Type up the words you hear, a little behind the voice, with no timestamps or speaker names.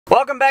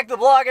Welcome back to the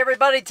vlog,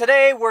 everybody.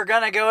 Today we're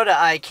gonna go to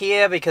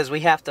Ikea because we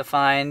have to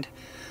find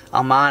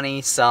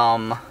Amani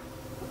some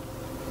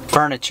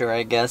furniture,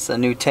 I guess, a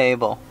new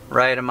table.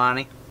 Right,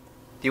 Amani?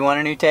 Do you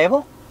want a new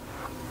table?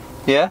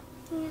 Yeah?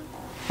 Yeah.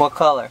 What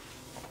color?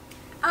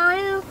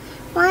 I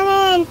want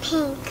it in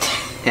pink.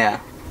 Yeah.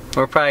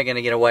 We're probably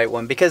gonna get a white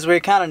one because we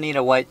kind of need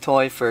a white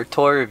toy for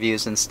toy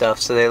reviews and stuff,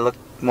 so they look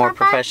more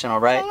Papa, professional,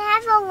 right? Can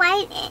I have a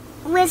white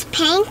with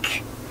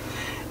pink?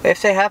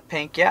 If they have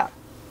pink, yeah.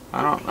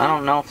 I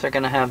don't know if they're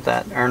gonna have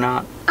that or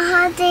not.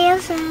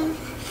 There's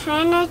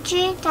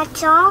furniture,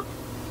 that's all?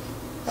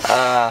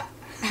 Yeah,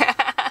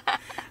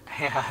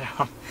 I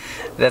don't.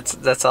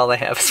 That's all they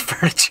have is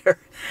furniture.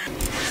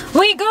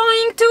 We're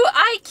going to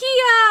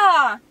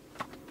Ikea!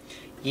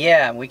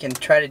 Yeah, we can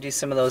try to do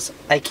some of those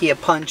Ikea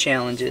pun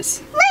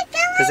challenges.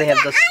 Because they have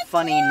those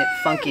funny,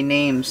 funky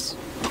names.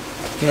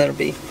 That'll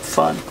be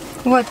fun.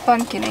 What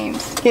funky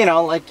names? You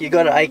know, like you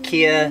go to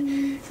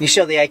Ikea, you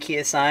show the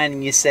Ikea sign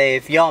and you say,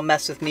 if y'all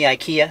mess with me,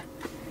 Ikea.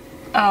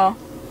 Oh.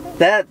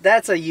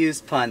 That's a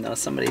used pun though,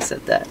 somebody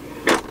said that.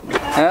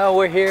 Oh,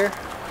 we're here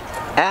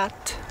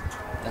at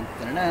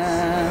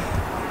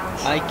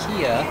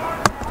Ikea.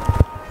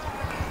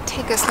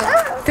 Take us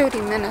like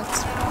 30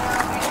 minutes.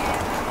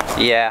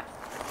 Yeah.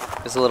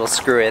 It's a little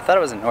screwy. I thought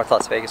it was in North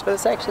Las Vegas, but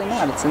it's actually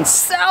not. It's in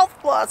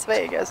South Las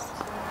Vegas.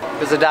 It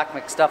was a Doc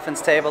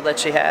McStuffin's table that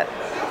she had.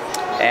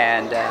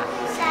 And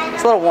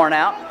it's a little worn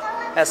out.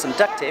 Has some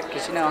duct tape,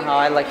 because you know how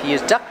I like to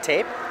use duct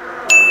tape.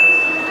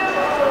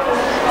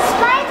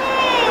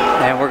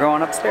 And we're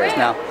going upstairs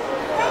now.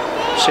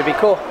 Should be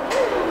cool.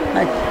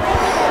 Hi.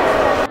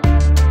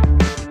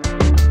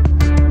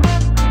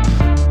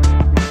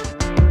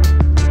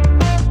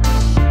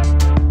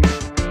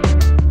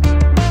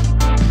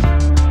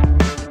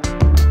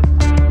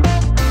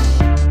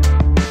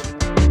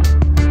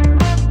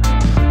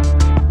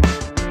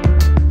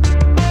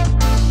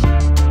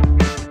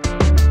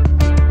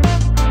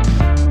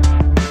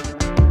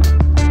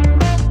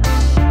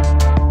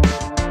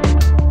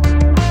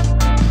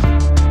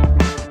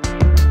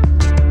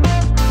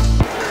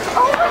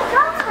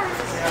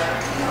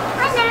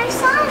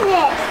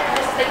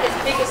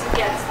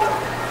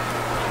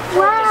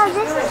 Wow,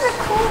 this is a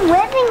cool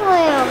living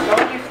room.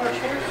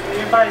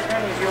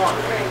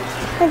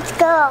 Let's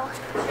go.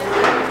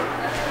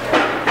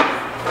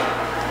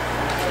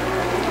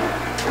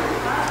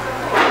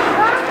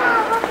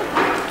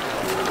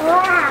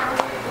 Wow.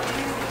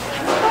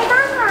 Hey,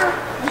 Mama.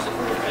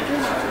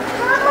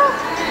 Mama,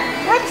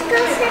 let's go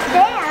sit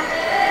there.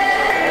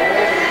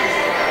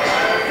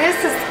 This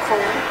is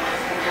cool.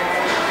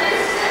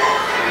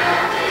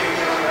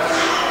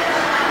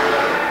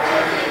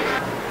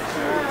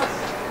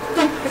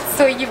 It's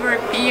so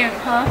European,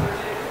 huh?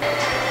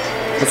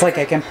 It's like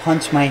I can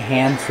punch my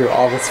hand through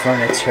all this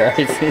furniture.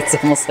 It's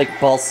almost like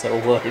balsa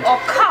wood. Oh,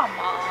 come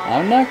on.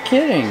 I'm not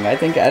kidding. I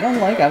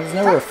was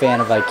never a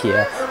fan of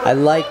Ikea. I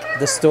like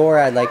the store,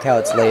 I like how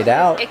it's laid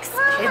out.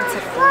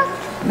 Expensive.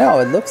 No,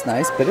 it looks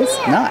nice, but it's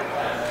not.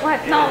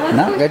 What? No, let's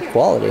Not go good here.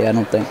 quality, I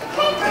don't think.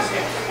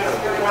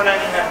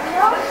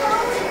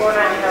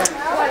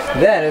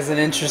 That is an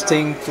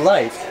interesting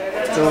light.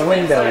 It's a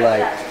window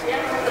light.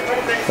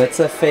 That's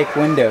a fake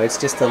window, it's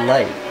just a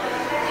light.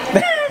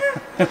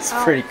 That's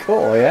pretty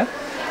cool, yeah?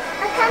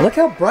 Look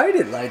how bright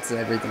it lights and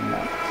everything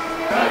now.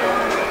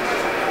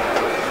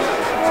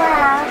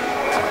 Wow.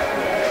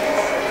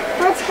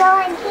 Let's go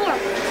in here.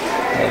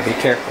 Hey, be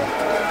careful.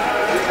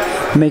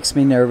 Makes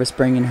me nervous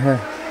bringing her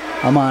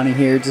Amani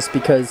here just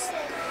because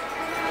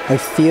I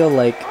feel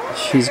like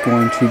she's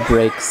going to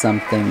break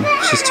something.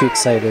 She's too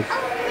excited.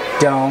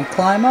 Don't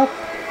climb up.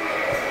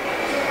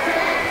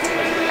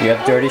 You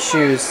have dirty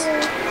shoes.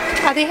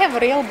 Oh, they have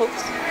real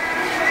books.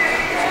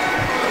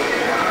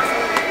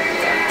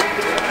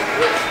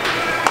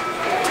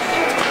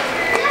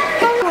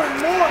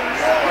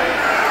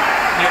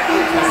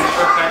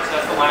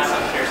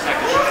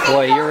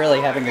 Boy, you're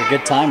really having a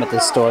good time at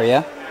this store,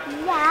 yeah?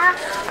 Yeah.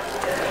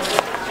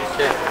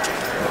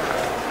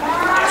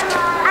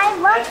 I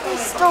love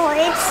this store.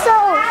 It's so...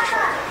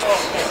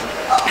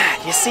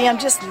 You see, I'm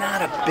just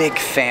not a big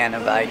fan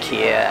of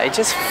Ikea. I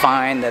just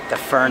find that the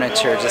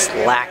furniture just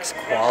lacks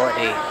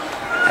quality.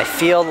 I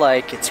feel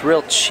like it's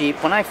real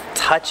cheap. When I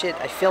touch it,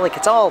 I feel like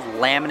it's all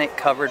laminate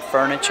covered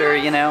furniture,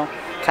 you know?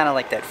 Kind of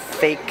like that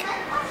fake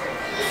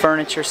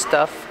furniture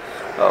stuff.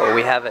 Oh,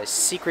 we have a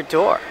secret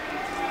door.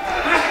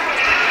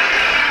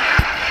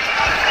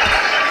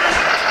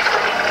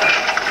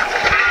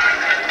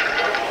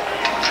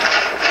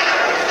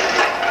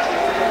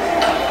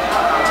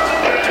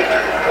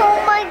 Oh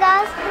my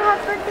gosh,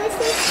 Papa, this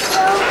is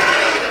so...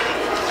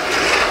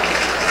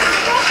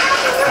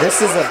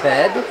 This is a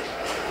bed.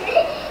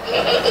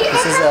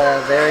 This is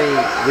a very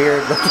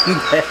weird looking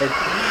bed.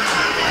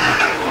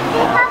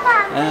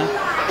 Papa,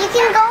 you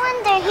can go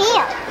under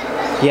here.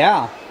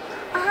 Yeah.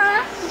 Uh-huh.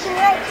 You can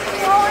like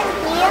go in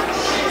here.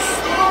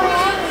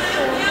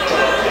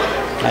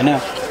 I know.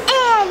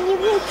 And you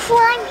can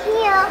climb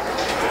here.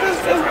 This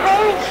is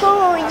very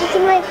cool. You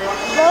can like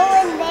go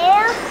in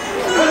there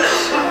and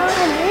go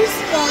in this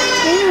stuff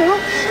too.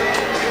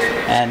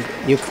 and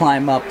you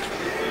climb up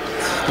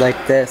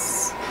like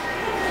this.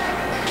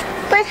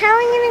 But how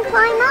are you gonna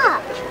climb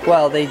up?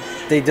 Well, they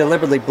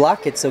deliberately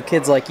block it so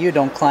kids like you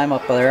don't climb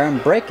up there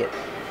and break it. I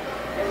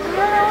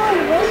don't want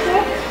to break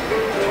it.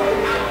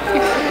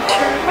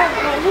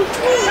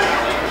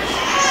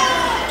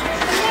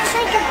 There's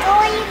like a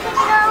door you can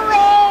go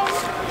in.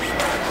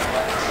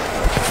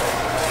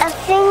 A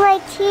thing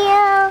right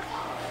here.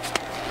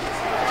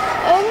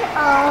 And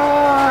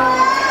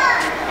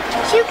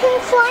you can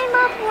climb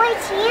up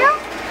right here?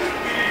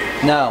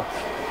 No,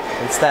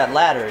 it's that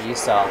ladder you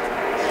saw.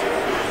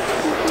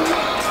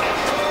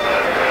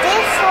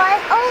 This one?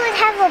 Oh, it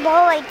has a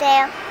ball right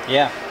there.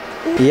 Yeah.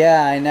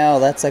 Yeah, I know.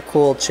 That's a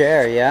cool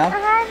chair, yeah?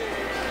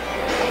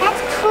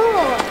 That's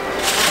cool.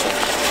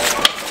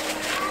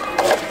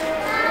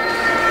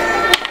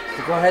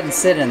 So go ahead and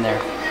sit in there.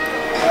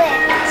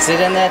 Where?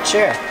 Sit in that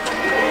chair.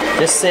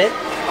 Just sit,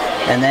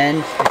 and then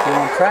if you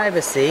want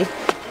privacy,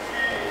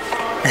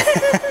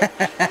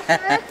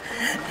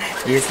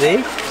 you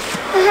see?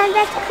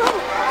 That's cool.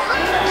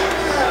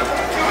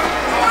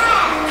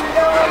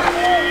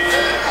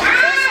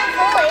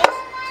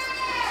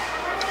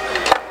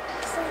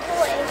 Some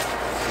boys.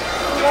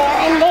 There,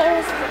 and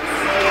there's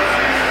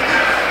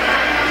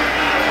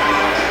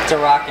It's a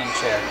rocking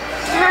chair.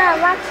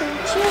 rocking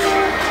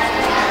chair.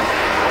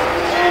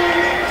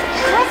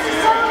 What's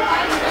this one?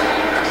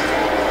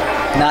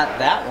 Not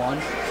that one.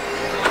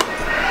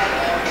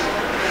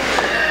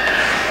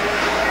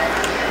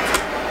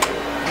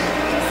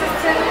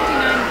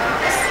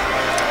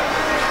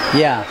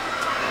 Yeah.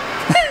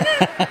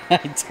 I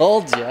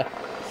told you.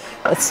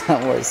 That's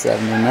not worth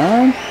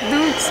 79.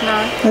 No, it's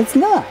not. It's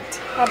not.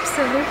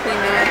 Absolutely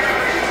not.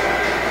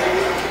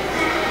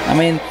 I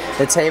mean,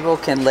 the table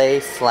can lay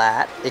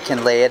flat. It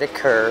can lay at a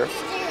curve.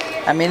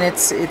 I mean,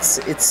 it's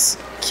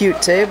cute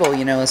table,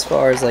 you know, as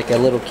far as like a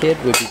little kid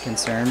would be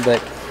concerned,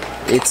 but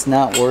it's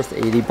not worth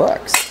 80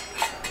 bucks.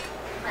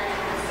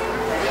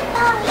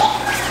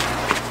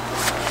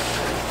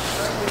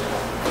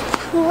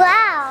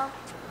 Wow.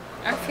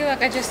 I feel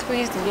like I just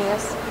squeezed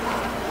gas.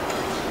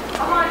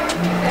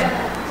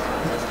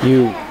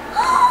 You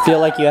feel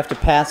like you have to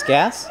pass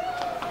gas?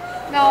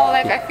 No,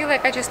 like I feel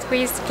like I just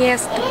squeezed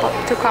gas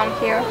to come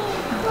here.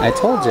 I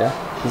told you.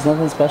 There's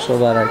nothing special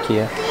about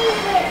IKEA.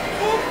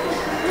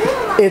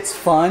 It's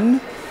fun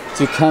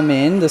to come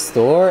in the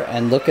store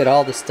and look at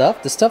all the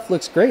stuff. The stuff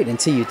looks great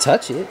until you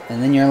touch it,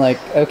 and then you're like,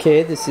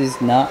 okay, this is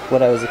not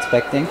what I was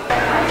expecting.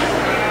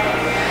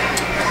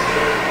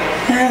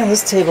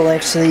 This table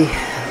actually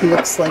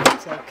looks like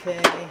it's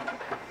okay.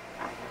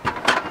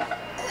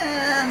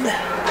 And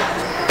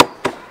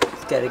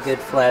it's got a good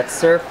flat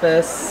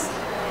surface.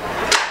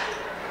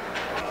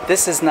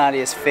 This is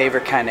Nadia's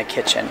favorite kind of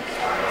kitchen.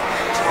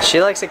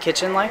 She likes a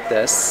kitchen like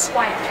this.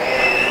 White.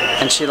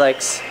 And she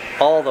likes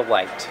all the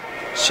white.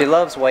 She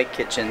loves white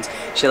kitchens.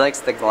 She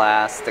likes the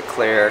glass, the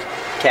clear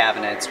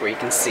cabinets where you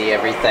can see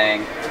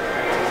everything.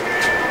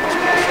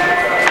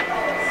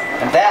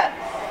 And that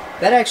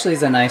actually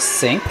is a nice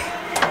sink.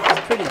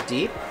 It's pretty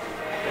deep,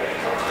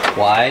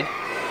 wide,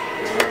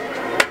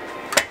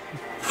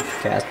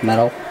 cast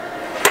metal,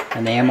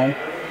 enamel,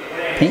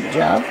 paint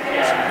job.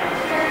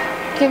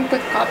 Can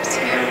put cups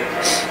here.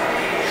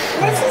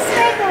 This is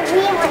like a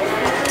real.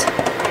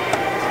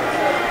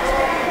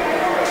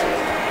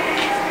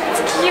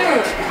 It's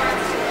cute.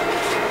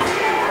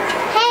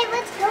 Hey,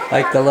 let's go.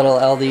 Like the little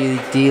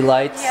LED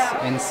lights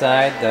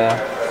inside the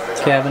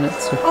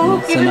cabinets. Oh,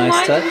 it's a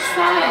nice touch.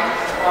 Inside.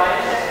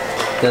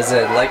 Does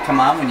the light come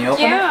on when you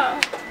open Yeah.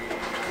 it?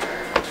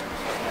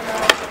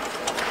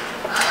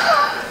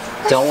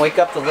 Don't wake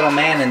up the little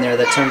man in there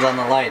that turns on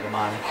the light,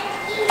 Amani.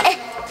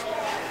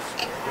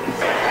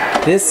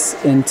 This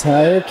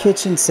entire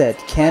kitchen set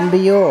can be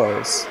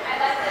yours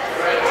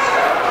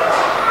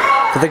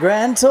for the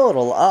grand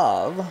total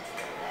of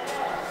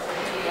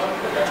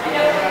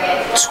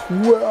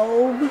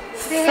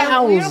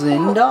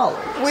 $12,000.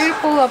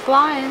 Whirlpool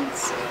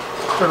appliance.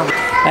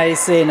 Now you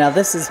see, now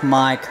this is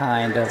my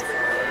kind of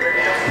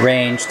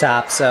range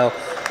top. So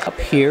up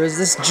here is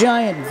this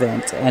giant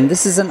vent, and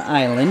this is an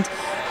island,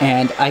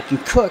 and I can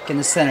cook in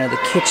the center of the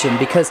kitchen,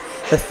 because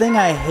the thing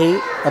I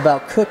hate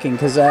about cooking,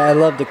 because I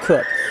love to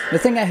cook, the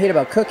thing I hate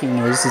about cooking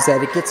is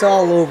that it gets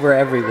all over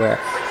everywhere.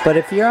 But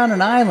if you're on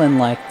an island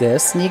like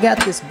this, and you got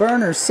this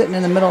burner sitting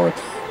in the middle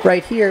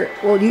right here,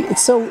 well,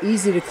 it's so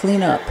easy to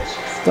clean up.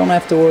 Don't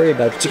have to worry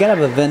about it. But you gotta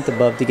have a vent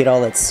above to get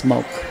all that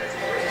smoke.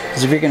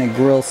 Because if you're gonna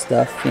grill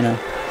stuff, you know,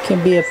 it can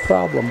be a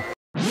problem.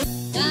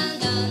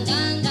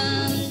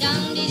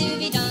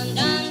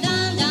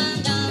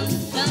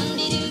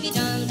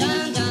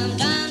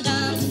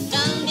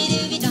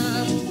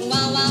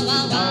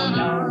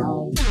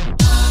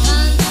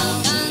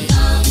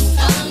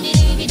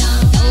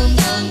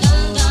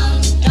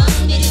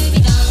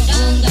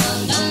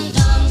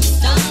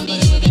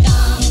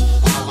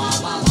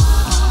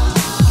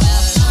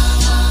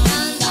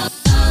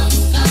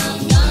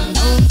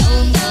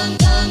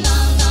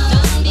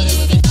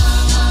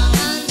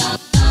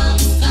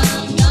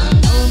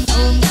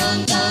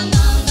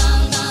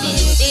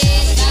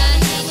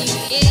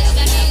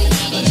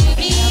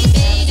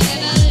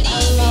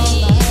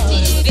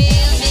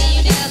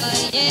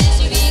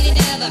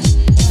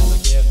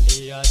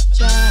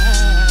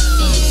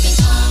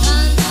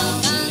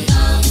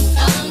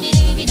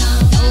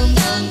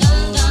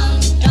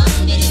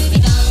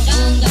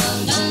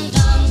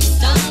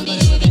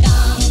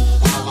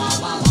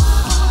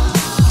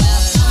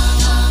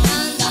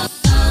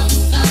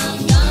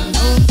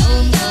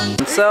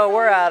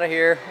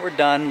 we're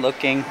done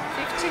looking.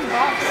 15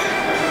 bucks.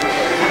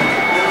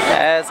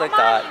 As I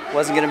thought,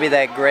 wasn't gonna be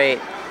that great.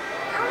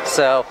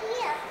 So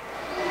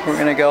we're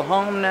gonna go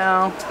home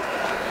now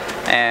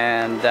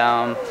and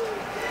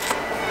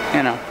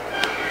you know,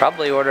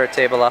 probably order a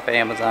table off of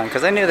Amazon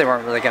because I knew they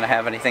weren't really gonna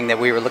have anything that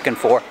we were looking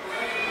for.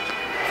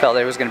 Felt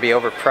it was gonna be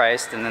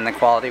overpriced and then the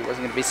quality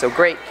wasn't gonna be so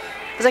great,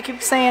 as I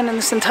keep saying in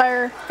this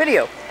entire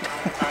video.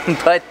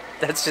 But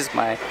that's just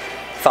my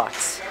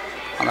thoughts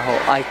on the whole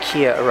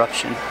IKEA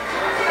eruption.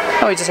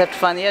 Oh, we just have to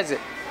find the exit.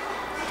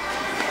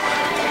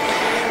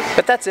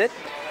 But that's it.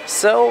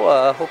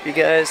 So, hope you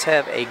guys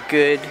have a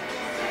good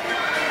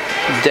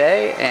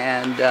day,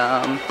 and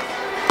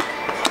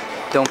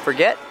don't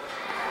forget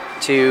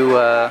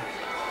to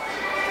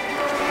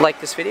like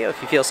this video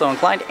if you feel so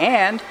inclined,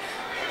 and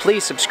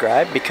please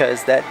subscribe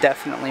because that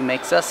definitely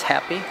makes us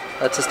happy,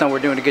 lets us know we're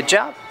doing a good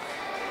job.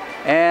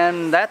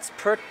 And that's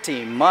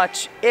pretty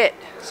much it.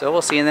 So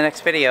we'll see you in the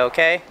next video,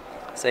 okay?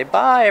 Say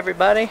bye,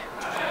 everybody.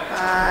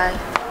 Bye.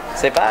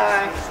 Say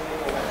bye.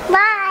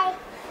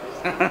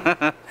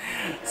 Bye.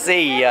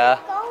 See ya.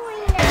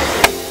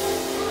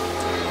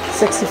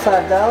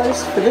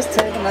 $65 for this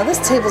table. Now this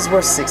table's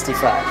worth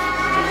 $65.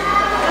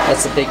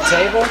 That's a big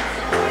table.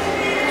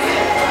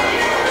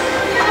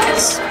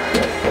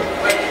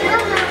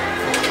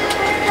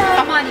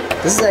 Amani.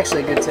 This is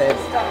actually a good table.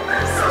 Stop.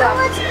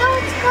 Let's go,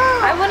 let's go.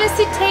 I want to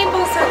see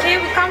tables, okay?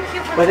 We come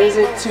here for But is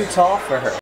tables. it too tall for her?